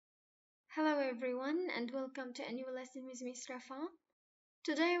Hello everyone and welcome to a new lesson with Miss Rafa.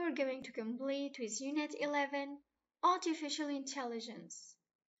 Today we're going to complete with Unit 11, Artificial Intelligence.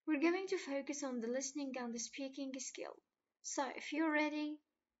 We're going to focus on the listening and the speaking skill. So if you're ready,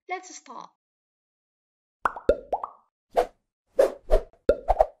 let's start.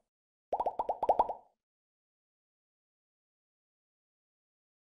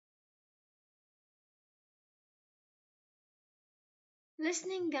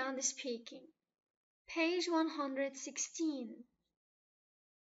 Listening and speaking. Page 116.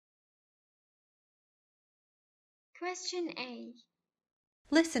 Question A.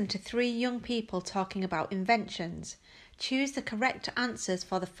 Listen to three young people talking about inventions. Choose the correct answers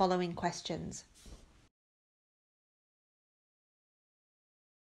for the following questions.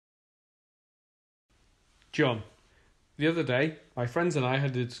 John, the other day, my friends and I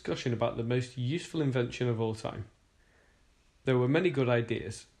had a discussion about the most useful invention of all time. There were many good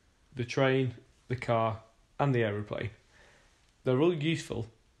ideas: the train, the car, and the aeroplane. They're all useful,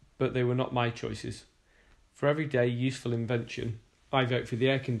 but they were not my choices. For everyday useful invention, I vote for the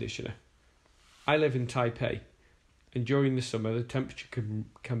air conditioner. I live in Taipei, and during the summer the temperature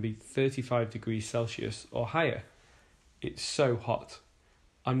can be 35 degrees Celsius or higher. It's so hot.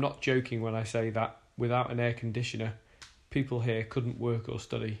 I'm not joking when I say that without an air conditioner, people here couldn't work or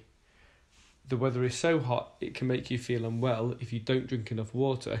study. The weather is so hot it can make you feel unwell if you don't drink enough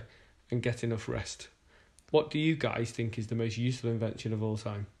water and get enough rest. What do you guys think is the most useful invention of all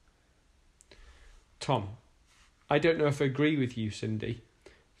time? Tom, I don't know if I agree with you, Cindy.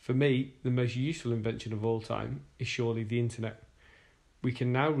 For me, the most useful invention of all time is surely the internet. We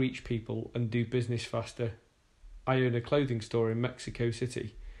can now reach people and do business faster. I own a clothing store in Mexico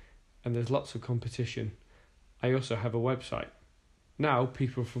City, and there's lots of competition. I also have a website. Now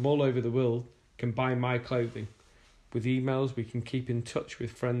people from all over the world can buy my clothing. With emails we can keep in touch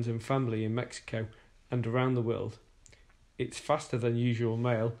with friends and family in Mexico and around the world. It's faster than usual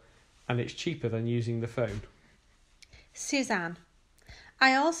mail, and it's cheaper than using the phone. Suzanne,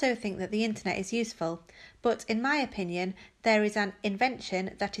 I also think that the internet is useful, but in my opinion there is an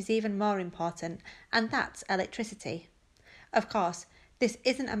invention that is even more important, and that's electricity. Of course, this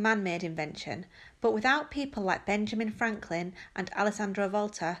isn't a man-made invention, but without people like Benjamin Franklin and Alessandro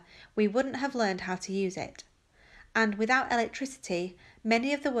Volta, we wouldn't have learned how to use it. And without electricity,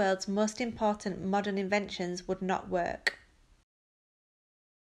 many of the world's most important modern inventions would not work.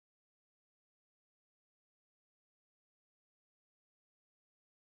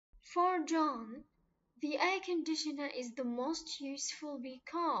 For John, the air conditioner is the most useful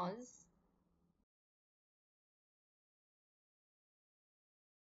because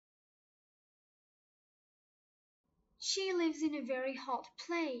she lives in a very hot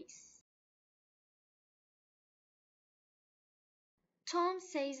place. Tom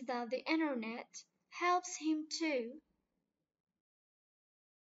says that the internet helps him too.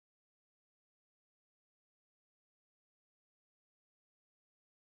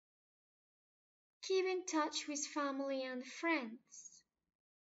 Keep in touch with family and friends.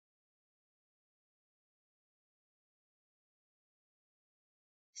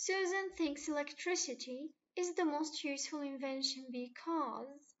 Susan thinks electricity is the most useful invention because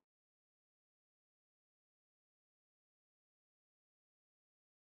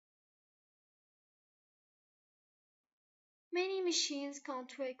many machines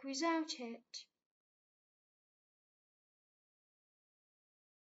can't work without it.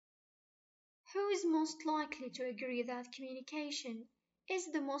 Who is most likely to agree that communication is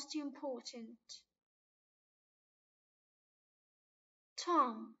the most important?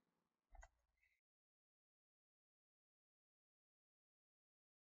 Tom.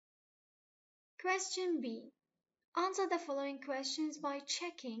 Question B. Answer the following questions by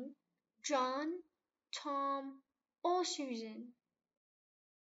checking John, Tom, or Susan.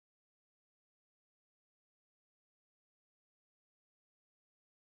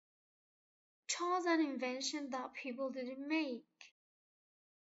 Choose an invention that people didn't make.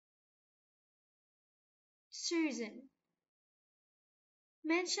 Susan.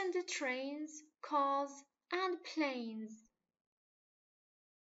 Mention the trains, cars, and planes.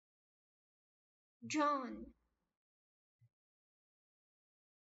 John.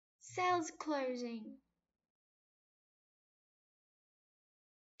 Sells clothing.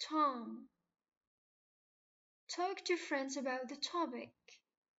 Tom. Talk to friends about the topic.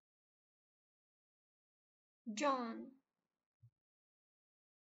 John.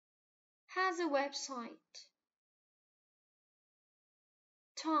 Has a website.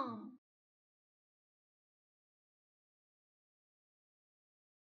 Tom.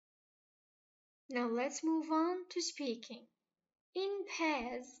 Now let's move on to speaking. In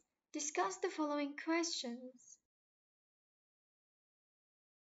pairs, discuss the following questions.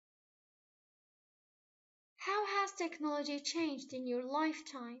 How has technology changed in your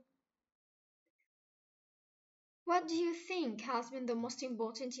lifetime? What do you think has been the most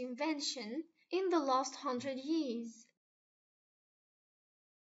important invention in the last 100 years?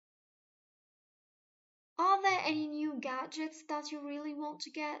 Are there any new gadgets that you really want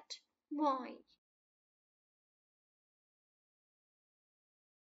to get? Why?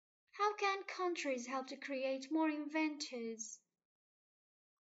 How can countries help to create more inventors?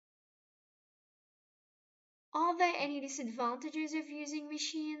 Are there any disadvantages of using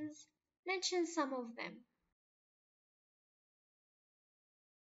machines? Mention some of them.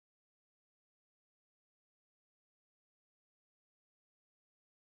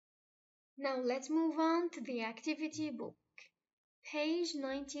 Now let's move on to the activity book. Page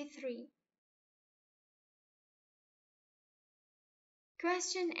 93.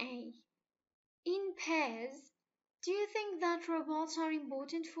 Question A. In pairs, do you think that robots are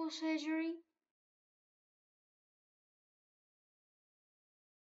important for surgery?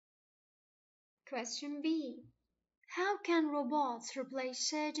 Question B. How can robots replace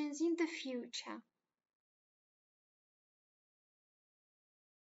surgeons in the future?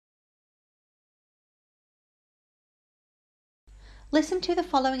 Listen to the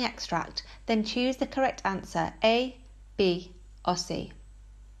following extract, then choose the correct answer A, B or C.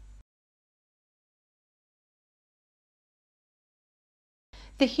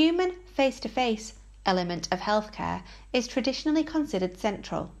 The human face-to-face element of healthcare is traditionally considered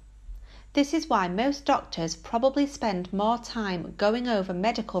central. This is why most doctors probably spend more time going over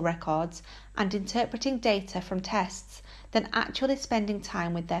medical records and interpreting data from tests than actually spending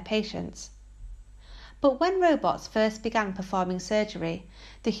time with their patients. But when robots first began performing surgery,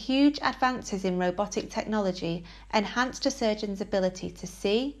 the huge advances in robotic technology enhanced a surgeon's ability to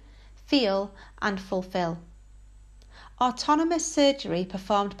see, feel, and fulfill. Autonomous surgery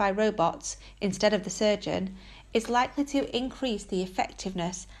performed by robots instead of the surgeon is likely to increase the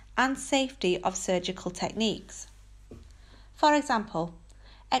effectiveness and safety of surgical techniques. For example,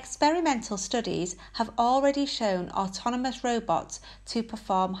 experimental studies have already shown autonomous robots to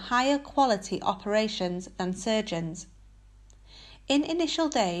perform higher quality operations than surgeons. In initial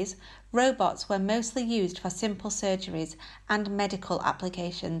days, robots were mostly used for simple surgeries and medical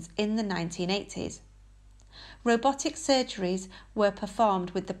applications in the 1980s. Robotic surgeries were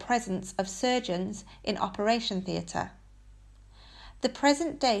performed with the presence of surgeons in operation theatre. The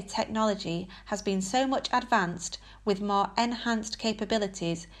present-day technology has been so much advanced with more enhanced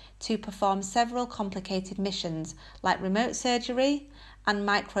capabilities to perform several complicated missions like remote surgery and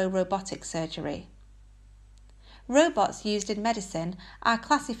micro-robotic surgery. Robots used in medicine are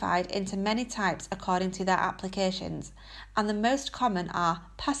classified into many types according to their applications, and the most common are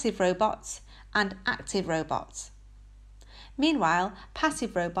passive robots and active robots. Meanwhile,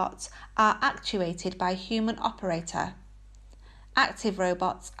 passive robots are actuated by a human operator. Active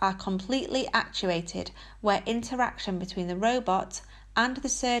robots are completely actuated, where interaction between the robot and the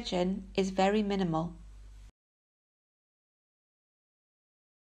surgeon is very minimal.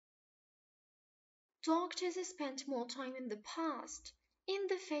 Doctors spent more time in the past in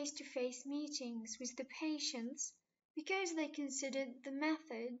the face-to-face meetings with the patients because they considered the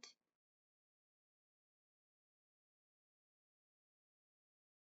method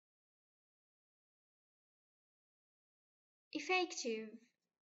effective.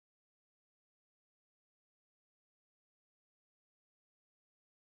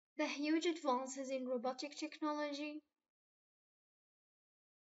 The huge advances in robotic technology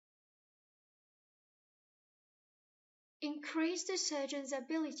increase the surgeon's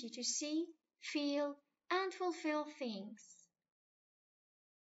ability to see, feel, and fulfill things.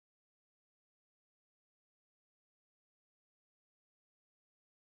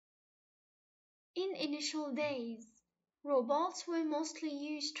 In initial days, robots were mostly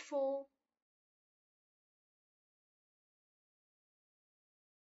used for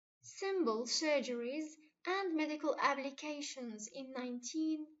simple surgeries and medical applications in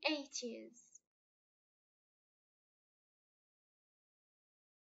 1980s.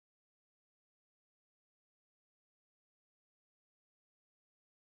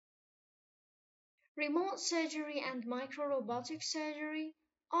 Remote surgery and micro-robotic surgery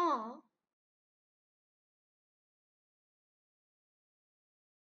are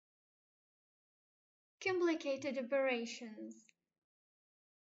complicated operations.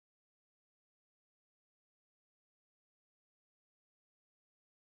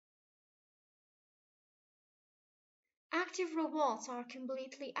 Active robots are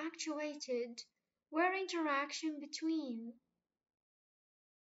completely actuated, where interaction between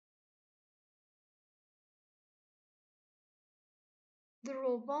the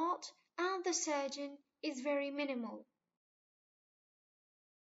robot and the surgeon is very minimal.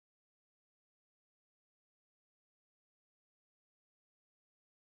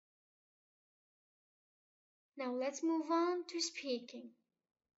 Now let's move on to speaking.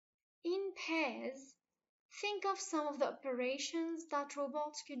 In pairs, think of some of the operations that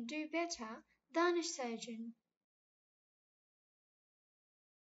robots could do better than a surgeon.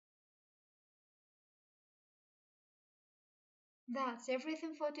 That's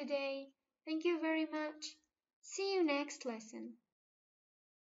everything for today. Thank you very much. See you next lesson.